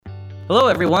Hello,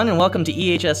 everyone, and welcome to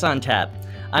EHS on Tap.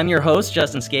 I'm your host,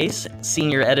 Justin Scase,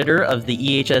 Senior Editor of the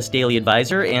EHS Daily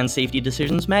Advisor and Safety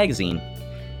Decisions magazine.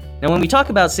 Now, when we talk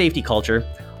about safety culture,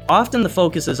 often the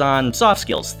focus is on soft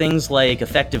skills, things like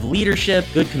effective leadership,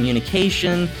 good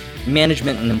communication,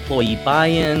 management and employee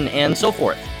buy-in, and so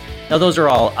forth. Now, those are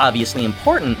all obviously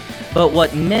important, but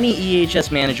what many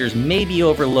EHS managers may be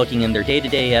overlooking in their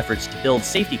day-to-day efforts to build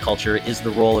safety culture is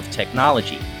the role of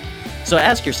technology. So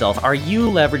ask yourself, are you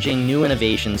leveraging new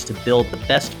innovations to build the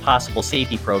best possible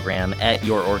safety program at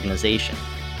your organization?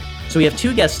 So we have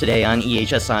two guests today on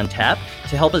EHS on Tap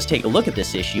to help us take a look at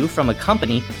this issue from a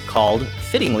company called,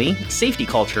 fittingly, Safety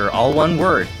Culture, all one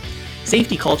word.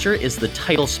 Safety Culture is the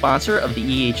title sponsor of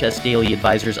the EHS Daily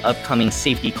Advisor's upcoming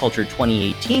Safety Culture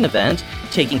 2018 event,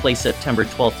 taking place September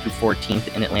 12th through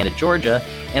 14th in Atlanta, Georgia.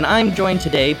 And I'm joined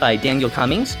today by Daniel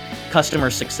Cummings,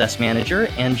 Customer Success Manager,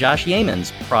 and Josh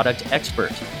Yeamans, Product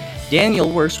Expert.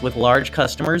 Daniel works with large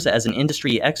customers as an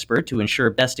industry expert to ensure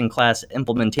best-in-class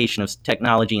implementation of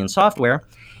technology and software,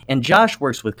 and Josh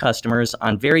works with customers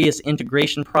on various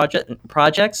integration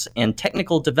projects and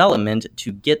technical development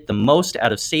to get the most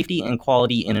out of safety and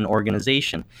quality in an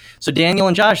organization. So Daniel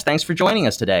and Josh, thanks for joining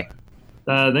us today.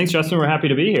 Thanks, Justin. We're happy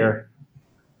to be here.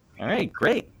 All right,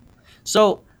 great.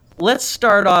 So let's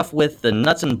start off with the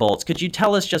nuts and bolts. Could you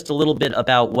tell us just a little bit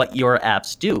about what your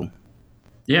apps do?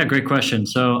 Yeah, great question.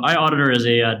 So iAuditor is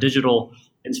a digital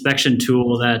inspection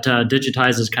tool that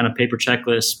digitizes kind of paper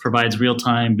checklists, provides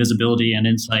real-time visibility and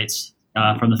insights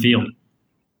from the field.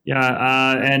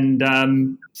 Yeah,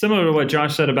 and similar to what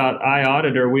Josh said about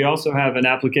iAuditor, we also have an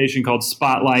application called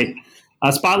Spotlight.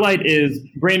 Spotlight is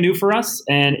brand new for us,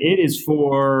 and it is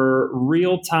for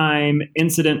real-time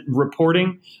incident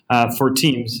reporting for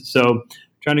teams. So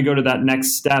trying to go to that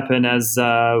next step, and as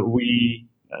we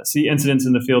see incidents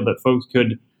in the field, that folks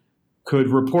could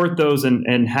report those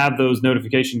and have those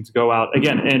notifications go out,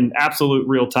 again, in absolute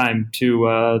real time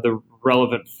to the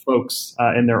relevant folks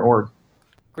in their org.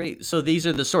 Great. So these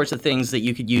are the sorts of things that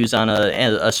you could use on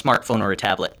a smartphone or a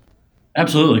tablet.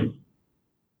 Absolutely.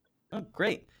 Oh,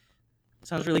 great.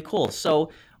 Sounds really cool.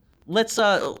 So let's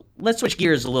switch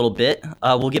gears a little bit.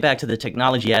 We'll get back to the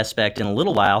technology aspect in a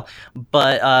little while,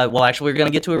 but actually, we're going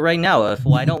to get to it right now.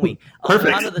 Why don't we? Perfect.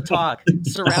 A lot of the talk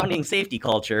surrounding safety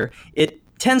culture, it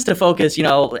tends to focus,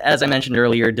 as I mentioned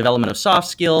earlier, development of soft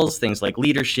skills, things like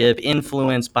leadership,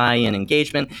 influence, buy-in,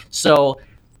 engagement. So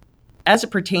as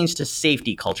it pertains to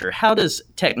safety culture, how does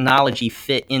technology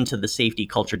fit into the safety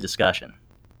culture discussion?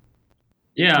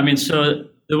 Yeah, so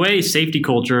the way safety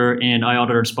culture and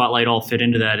iAuditor and Spotlight all fit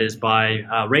into that is by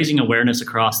raising awareness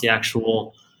across the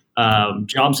actual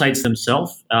job sites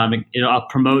themselves. It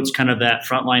promotes kind of that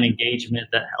frontline engagement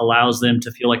that allows them to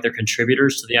feel like they're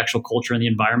contributors to the actual culture and the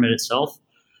environment itself.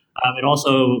 It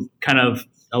also kind of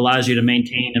allows you to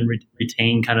maintain and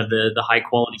retain kind of the high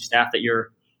quality staff that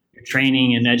you're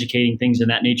training and educating, things in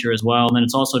that nature as well. And then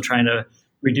it's also trying to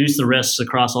reduce the risks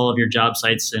across all of your job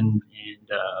sites and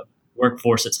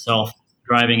workforce itself,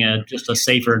 driving just a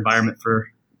safer environment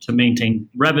to maintain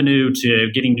revenue, to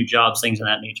getting new jobs, things of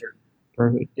that nature.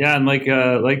 Perfect. Yeah, and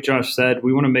like Josh said,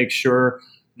 we want to make sure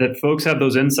that folks have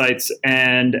those insights.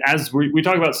 And as we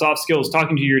talk about soft skills,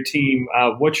 talking to your team,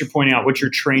 what you're pointing out, what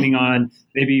you're training on,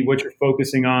 maybe what you're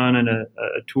focusing on in a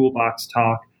toolbox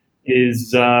talk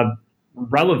is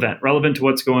relevant to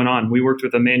what's going on. We worked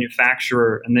with a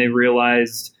manufacturer, and they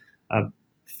realized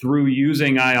through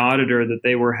using iAuditor that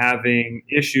they were having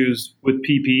issues with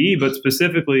PPE, but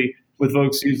specifically with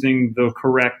folks using the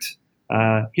correct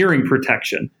hearing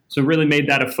protection. So really made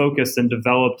that a focus and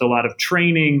developed a lot of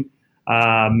training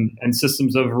and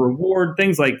systems of reward,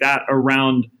 things like that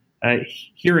around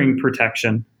hearing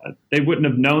protection. They wouldn't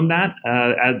have known that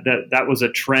was a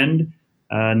trend,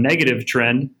 negative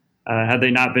trend, had they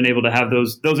not been able to have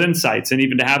those insights and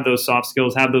even to have those soft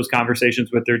skills, have those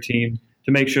conversations with their team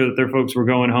to make sure that their folks were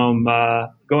going home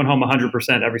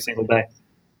 100% every single day.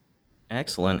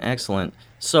 Excellent.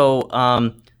 So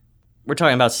we're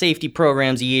talking about safety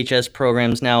programs, EHS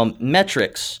programs. Now,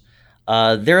 metrics,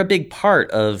 they're a big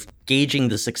part of gauging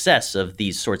the success of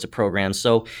these sorts of programs.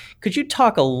 So could you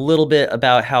talk a little bit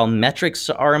about how metrics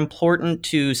are important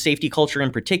to safety culture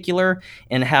in particular,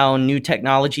 and how new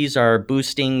technologies are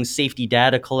boosting safety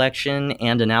data collection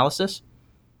and analysis?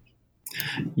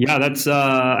 Yeah, that's.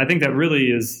 I think that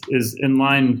really is in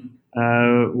line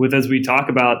with, as we talk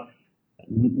about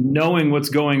knowing what's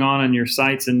going on in your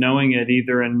sites and knowing it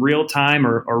either in real time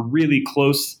or really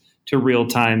close to real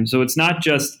time. So it's not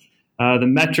just the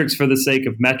metrics for the sake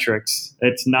of metrics.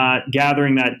 It's not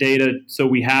gathering that data so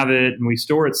we have it and we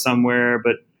store it somewhere,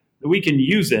 but we can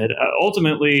use it.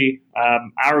 Ultimately,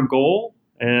 our goal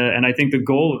And I think the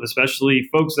goal of especially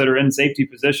folks that are in safety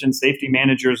positions, safety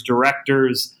managers,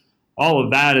 directors, all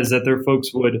of that is that their folks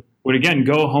would again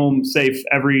go home safe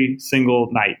every single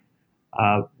night.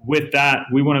 With that,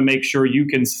 we want to make sure you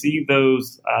can see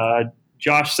those.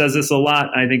 Josh says this a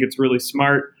lot, and I think it's really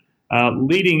smart.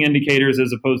 Leading indicators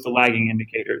as opposed to lagging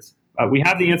indicators. We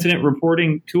have the incident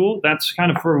reporting tool. That's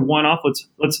kind of for one-off.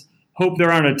 Let's hope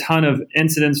there aren't a ton of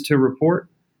incidents to report.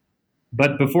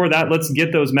 But before that, let's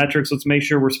get those metrics. Let's make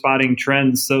sure we're spotting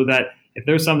trends so that if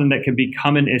there's something that could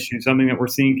become an issue, something that we're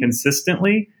seeing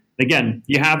consistently, again,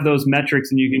 you have those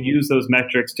metrics and you can use those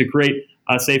metrics to create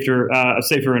a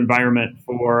safer environment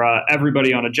for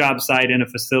everybody on a job site, in a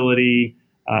facility.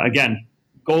 Again,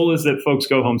 goal is that folks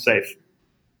go home safe.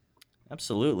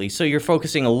 Absolutely. So you're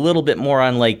focusing a little bit more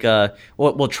on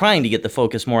trying to get the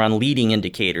focus more on leading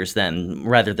indicators then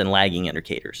rather than lagging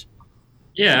indicators.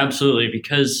 Yeah, absolutely.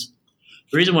 Because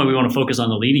the reason why we want to focus on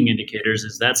the leading indicators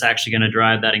is that's actually going to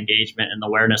drive that engagement and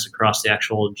awareness across the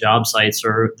actual job sites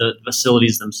or the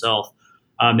facilities themselves.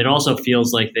 It also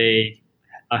feels like they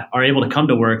are able to come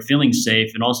to work feeling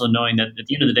safe and also knowing that at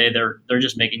the end of the day, they're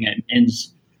just making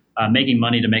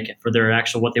money to make it for their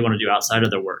actual what they want to do outside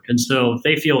of their work. And so if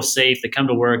they feel safe, they come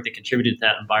to work, they contribute to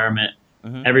that environment,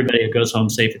 everybody goes home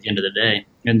safe at the end of the day.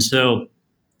 And so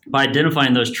by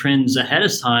identifying those trends ahead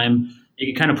of time,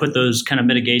 you can kind of put those kind of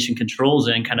mitigation controls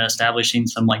in, kind of establishing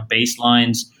some like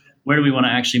baselines. Where do we want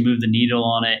to actually move the needle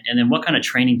on it? And then what kind of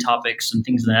training topics and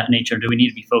things of that nature do we need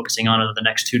to be focusing on over the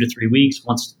next 2 to 3 weeks,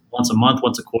 once a month,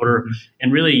 once a quarter,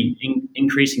 and really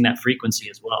increasing that frequency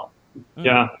as well.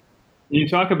 Yeah. You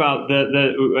talk about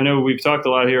that. I know we've talked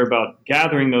a lot here about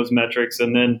gathering those metrics,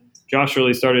 and then Josh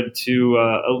really started to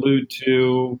allude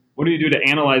to what do you do to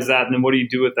analyze that, and then what do you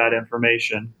do with that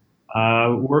information?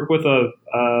 Work with a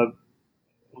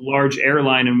large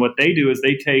airline, and what they do is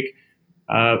they take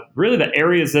really the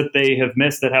areas that they have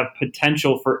missed that have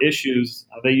potential for issues.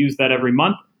 They use that every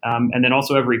month, and then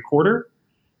also every quarter,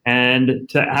 and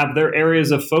to have their areas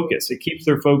of focus. It keeps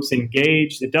their folks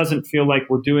engaged. It doesn't feel like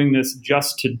we're doing this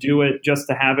just to do it, just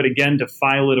to have it again, to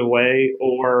file it away.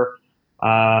 Or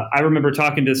I remember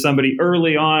talking to somebody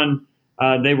early on.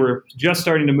 They were just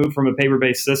starting to move from a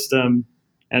paper-based system,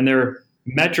 and their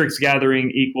metrics gathering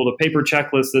equaled a paper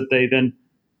checklist that they then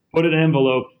put in an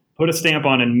envelope, put a stamp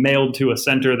on, and mailed to a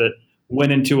center that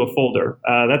went into a folder.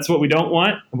 That's what we don't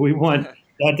want. We want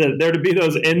there to be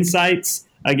those insights.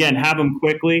 Again, have them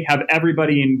quickly, have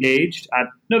everybody engaged. I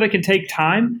know they can take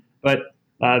time, but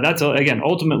that's, again,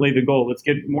 ultimately the goal. Let's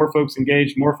get more folks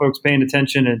engaged, more folks paying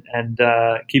attention, and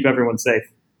keep everyone safe.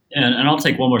 And I'll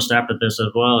take one more stab at this as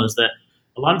well, is that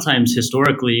a lot of times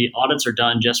historically audits are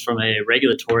done just from a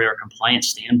regulatory or compliance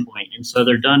standpoint. And so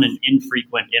they're done in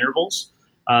infrequent intervals.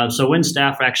 So when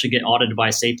staff actually get audited by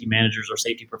safety managers or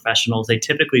safety professionals, they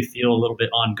typically feel a little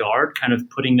bit on guard, kind of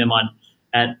putting them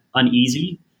at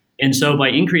uneasy. And so by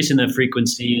increasing the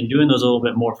frequency and doing those a little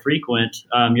bit more frequent,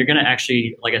 you're going to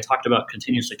actually, like I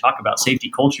continuously talk about safety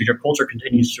culture. Your culture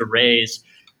continues to raise.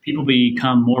 People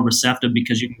become more receptive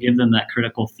because you can give them that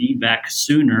critical feedback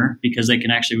sooner, because they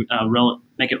can actually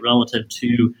make it relative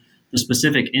to the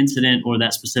specific incident or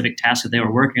that specific task that they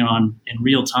were working on in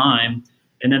real time.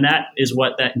 And then that is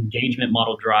what that engagement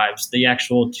model drives, the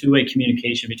actual two-way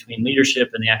communication between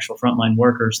leadership and the actual frontline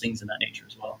workers, things of that nature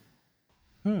as well.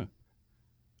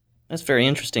 That's very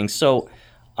interesting. So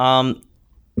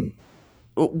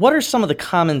what are some of the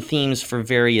common themes for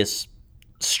various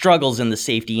struggles in the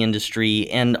safety industry,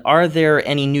 and are there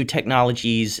any new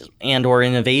technologies and or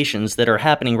innovations that are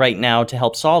happening right now to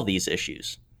help solve these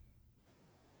issues?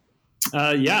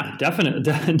 Yeah,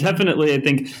 definitely. I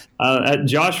think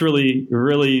Josh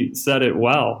really said it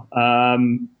well.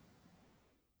 Can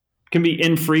be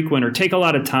infrequent or take a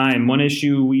lot of time. One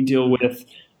issue we deal with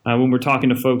when we're talking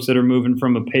to folks that are moving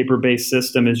from a paper-based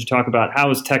system is you talk about how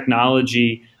is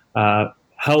technology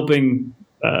helping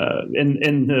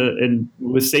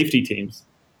with safety teams.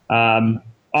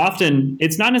 Often,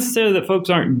 it's not necessarily that folks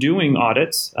aren't doing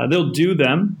audits. They'll do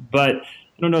them, but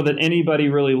I don't know that anybody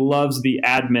really loves the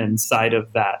admin side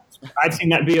of that. I've seen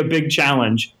that be a big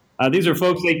challenge. These are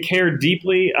folks, they care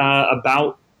deeply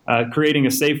about creating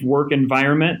a safe work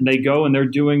environment. And they go and they're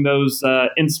doing those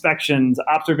inspections,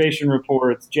 observation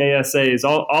reports, JSAs,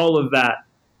 all of that,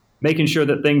 making sure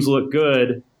that things look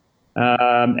good.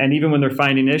 And even when they're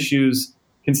finding issues,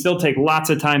 can still take lots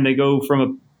of time. They go from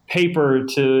a paper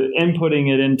to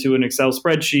inputting it into an Excel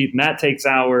spreadsheet, and that takes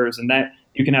hours, and that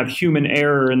you can have human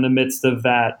error in the midst of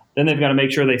that. Then they've got to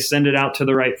make sure they send it out to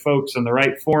the right folks in the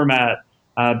right format.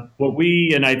 What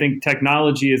we, and I think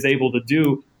technology is able to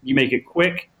do, you make it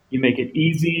quick, You make it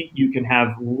easy. You can have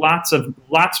lots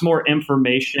more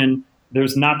information.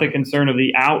 There's not the concern of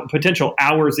the potential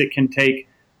hours it can take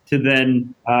to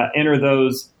then enter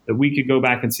those that we could go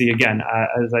back and see again.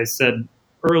 As I said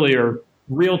earlier,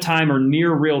 real time or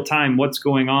near real time, what's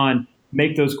going on,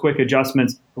 make those quick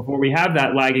adjustments before we have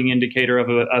that lagging indicator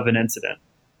of an incident.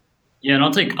 Yeah, and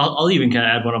I'll even kind of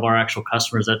add one of our actual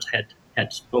customers that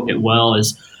had spoke it well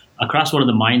is across one of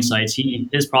the mine sites.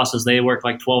 His process, they work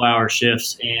like 12-hour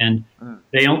shifts, and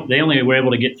they only were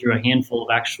able to get through a handful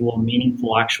of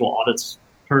meaningful audits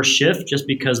per shift just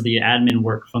because of the admin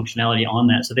work functionality on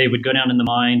that. So they would go down in the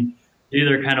mine, do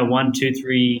their kind of 1, 2,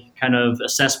 3 kind of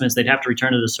assessments. They'd have to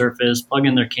return to the surface, plug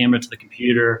in their camera to the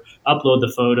computer, upload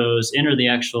the photos, enter the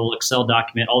actual Excel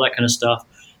document, all that kind of stuff.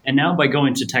 And now by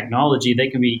going to technology, they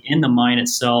can be in the mine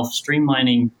itself,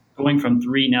 streamlining, going from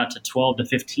 3 now to 12 to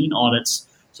 15 audits.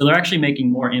 So they're actually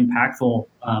making more impactful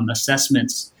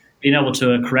assessments, being able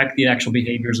to correct the actual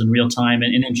behaviors in real time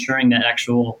and ensuring that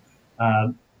actual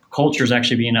culture is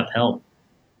actually being upheld.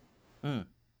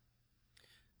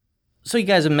 So you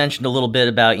guys have mentioned a little bit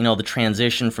about, the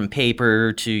transition from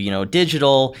paper to,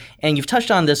 digital, and you've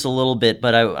touched on this a little bit,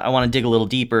 but I want to dig a little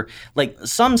deeper. Like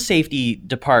some safety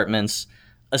departments,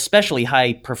 especially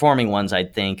high-performing ones,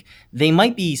 I'd think, they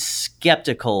might be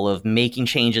skeptical of making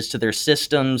changes to their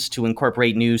systems to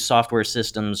incorporate new software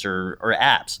systems or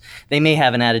apps. They may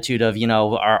have an attitude of,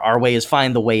 our way is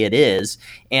fine the way it is.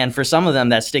 And for some of them,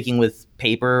 that's sticking with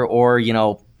paper or,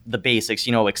 the basics,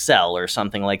 Excel or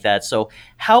something like that. So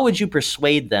how would you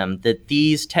persuade them that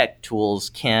these tech tools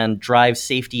can drive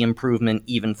safety improvement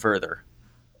even further?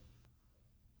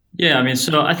 Yeah, I mean,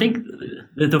 so I think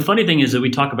the funny thing is that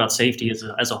we talk about safety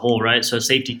as a whole, right? So a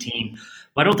safety team.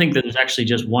 But I don't think that there's actually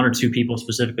just 1 or 2 people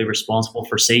specifically responsible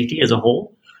for safety as a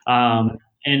whole.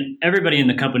 And everybody in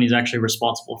the company is actually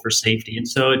responsible for safety. And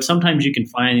so sometimes you can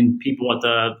find people at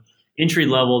the entry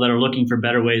level that are looking for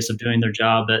better ways of doing their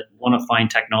job, that want to find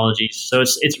technologies. So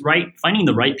it's finding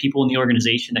the right people in the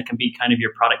organization that can be kind of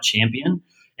your product champion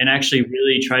and actually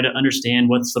really try to understand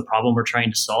what's the problem we're trying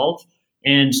to solve.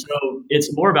 And so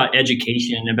it's more about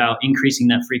education, about increasing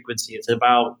that frequency. It's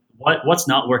about what's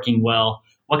not working well.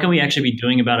 What can we actually be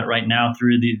doing about it right now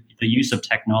through the use of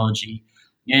technology?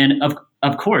 And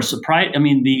of course,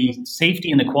 the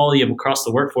safety and the quality of across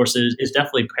the workforce is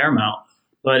definitely paramount.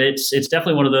 But it's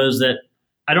definitely one of those that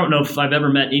I don't know if I've ever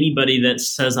met anybody that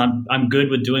says I'm good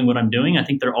with doing what I'm doing. I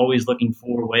think they're always looking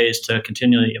for ways to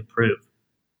continually improve.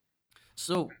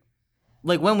 So,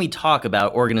 like when we talk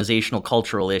about organizational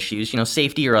cultural issues,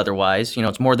 safety or otherwise,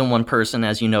 it's more than one person,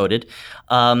 as you noted.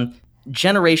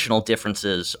 Generational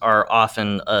differences are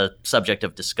often a subject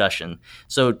of discussion.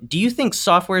 So do you think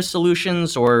software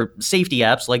solutions or safety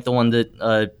apps like the one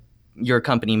that your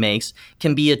company makes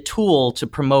can be a tool to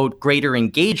promote greater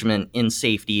engagement in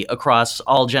safety across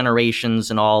all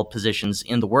generations and all positions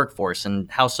in the workforce,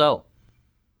 and how so?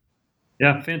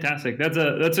 Yeah, fantastic. That's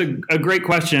a great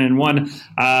question, and one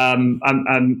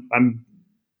I'm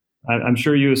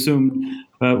sure you assume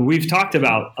we've talked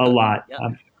about a lot. Yeah.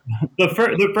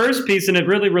 The first piece, and it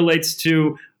really relates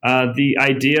to the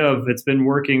idea of it's been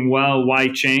working well, why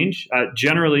change?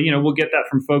 Generally, we'll get that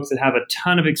from folks that have a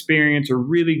ton of experience or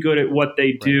really good at what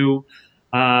they do.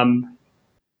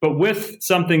 But with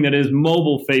something that is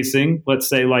mobile facing, let's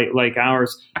say like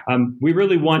ours, we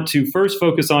really want to first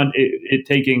focus on it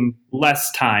taking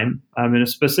less time, and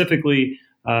specifically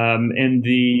in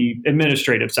the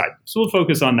administrative side. So we'll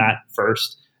focus on that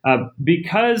first,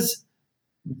 because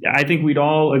I think we'd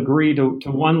all agree to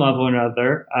one level or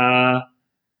another.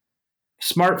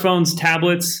 Smartphones,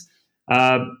 tablets,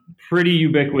 pretty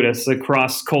ubiquitous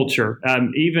across culture.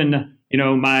 Even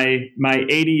my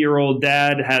 80-year-old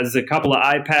dad has a couple of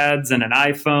iPads and an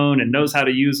iPhone and knows how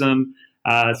to use them.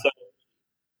 So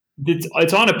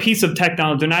it's on a piece of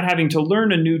technology. They're not having to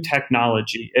learn a new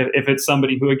technology if it's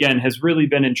somebody who, again, has really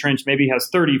been entrenched, maybe has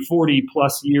 30, 40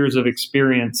 plus years of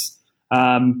experience.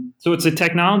 So it's a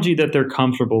technology that they're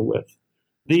comfortable with.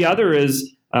 The other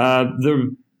is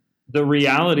the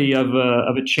reality of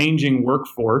a changing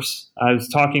workforce. I was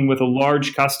talking with a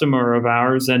large customer of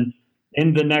ours, and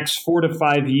in the next 4 to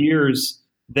 5 years,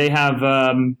 they have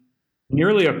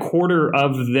nearly a quarter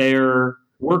of their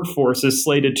workforce is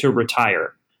slated to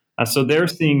retire. So they're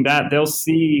seeing that. They'll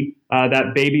see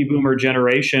that baby boomer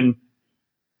generation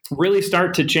really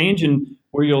start to change, and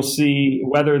where you'll see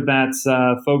whether that's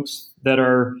folks that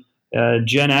are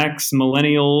Gen X,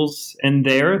 millennials in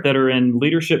there that are in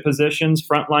leadership positions,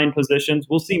 frontline positions.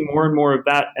 We'll see more and more of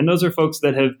that. And those are folks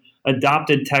that have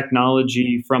adopted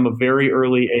technology from a very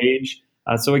early age.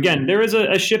 So again, there is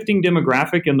a shifting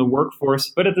demographic in the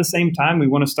workforce, but at the same time, we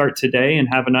want to start today and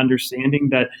have an understanding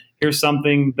that here's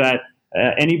something that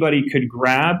anybody could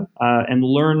grab and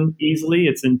learn easily.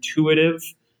 It's intuitive.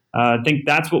 I think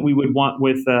that's what we would want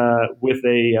with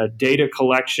a data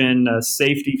collection, a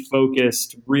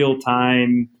safety-focused,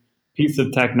 real-time piece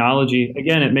of technology.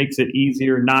 Again, it makes it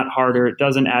easier, not harder. It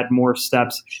doesn't add more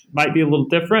steps. Might be a little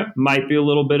different, might be a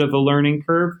little bit of a learning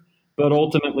curve, but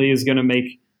ultimately is going to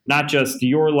make not just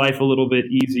your life a little bit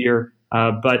easier,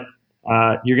 but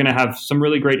you're going to have some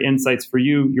really great insights for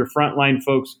you, your frontline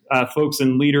folks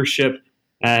in leadership,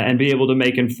 and be able to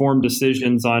make informed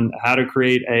decisions on how to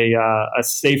create a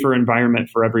safer environment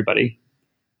for everybody.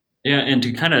 Yeah, and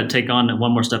to kind of take on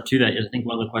one more step to that, I think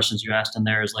one of the questions you asked in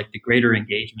there is like the greater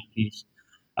engagement piece.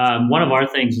 One of our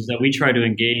things is that we try to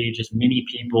engage as many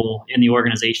people in the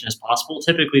organization as possible.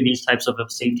 Typically, these types of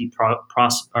safety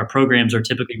programs are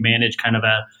typically managed kind of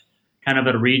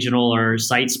at a regional or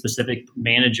site-specific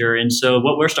manager. And so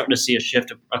what we're starting to see a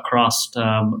shift across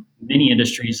many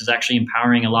industries is actually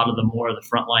empowering a lot of the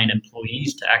frontline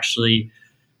employees to actually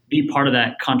be part of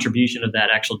that contribution of that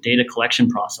actual data collection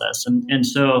process. And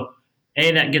so,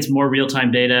 A, that gets more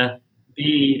real-time data.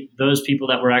 B, those people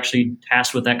that were actually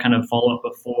tasked with that kind of follow-up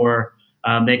before,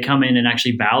 they come in and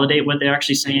actually validate what they're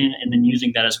actually saying and then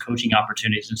using that as coaching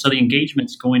opportunities. And so the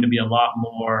engagement's going to be a lot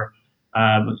more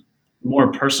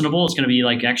personable. It's going to be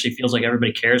like actually feels like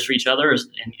everybody cares for each other,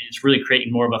 and it's really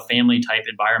creating more of a family-type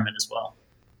environment as well.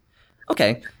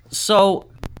 Okay, so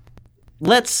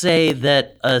let's say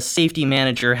that a safety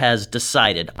manager has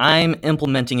decided, I'm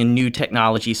implementing a new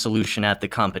technology solution at the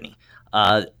company.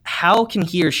 How can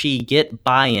he or she get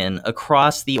buy-in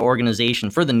across the organization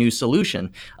for the new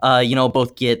solution?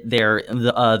 Both get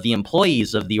the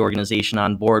employees of the organization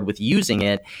on board with using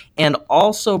it, and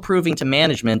also proving to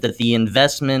management that the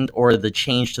investment or the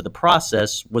change to the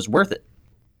process was worth it.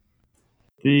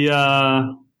 The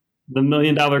 $1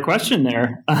 million question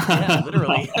there. Yeah,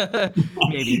 literally.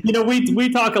 Maybe. We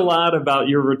talk a lot about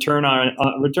your return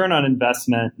on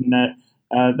investment,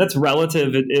 and that's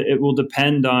relative. It will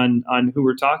depend on who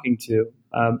we're talking to.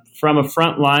 From a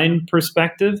frontline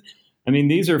perspective, I mean,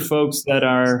 these are folks that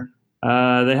are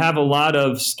they have a lot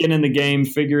of skin in the game,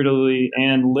 figuratively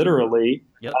and literally.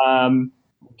 Yep.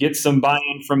 Get some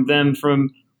buy-in from them.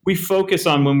 We focus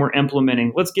on when we're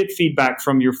implementing. Let's get feedback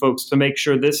from your folks to make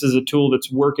sure this is a tool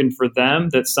that's working for them.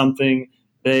 That's something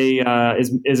they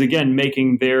is again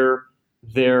making their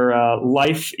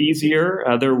life easier,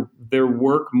 their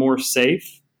work more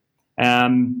safe.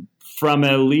 From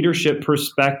a leadership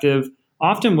perspective,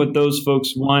 often what those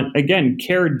folks want, again,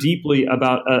 care deeply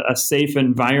about a safe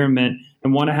environment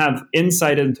and want to have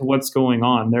insight into what's going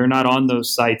on. They're not on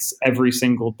those sites every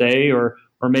single day or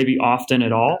maybe often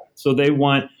at all. So they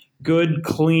want good,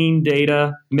 clean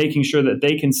data, making sure that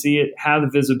they can see it, have the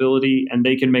visibility, and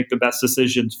they can make the best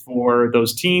decisions for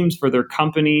those teams, for their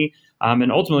company,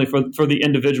 and ultimately for the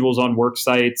individuals on work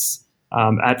sites,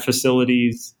 at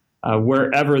facilities,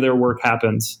 wherever their work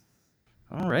happens.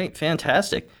 All right,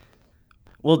 fantastic.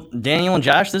 Well, Daniel and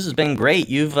Josh, this has been great.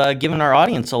 You've given our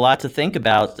audience a lot to think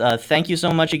about. Thank you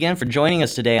so much again for joining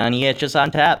us today on EHS on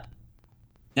Tap.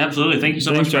 Absolutely. Thank you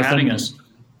so much for having us.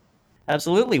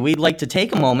 Absolutely. We'd like to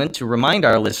take a moment to remind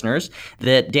our listeners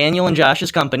that Daniel and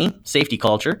Josh's company, Safety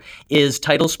Culture, is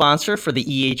title sponsor for the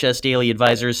EHS Daily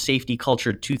Advisors Safety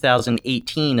Culture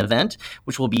 2018 event,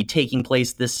 which will be taking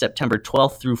place this September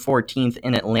 12th through 14th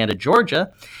in Atlanta,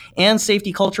 Georgia. And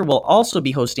Safety Culture will also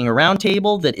be hosting a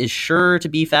roundtable that is sure to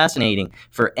be fascinating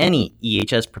for any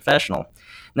EHS professional.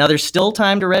 Now, there's still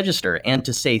time to register, and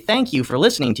to say thank you for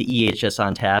listening to EHS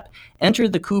on Tap, enter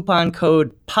the coupon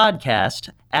code PODCAST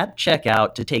at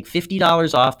checkout to take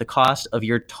 $50 off the cost of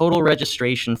your total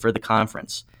registration for the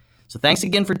conference. So thanks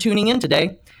again for tuning in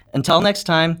today. Until next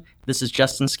time, this is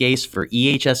Justin Scase for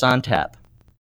EHS on Tap.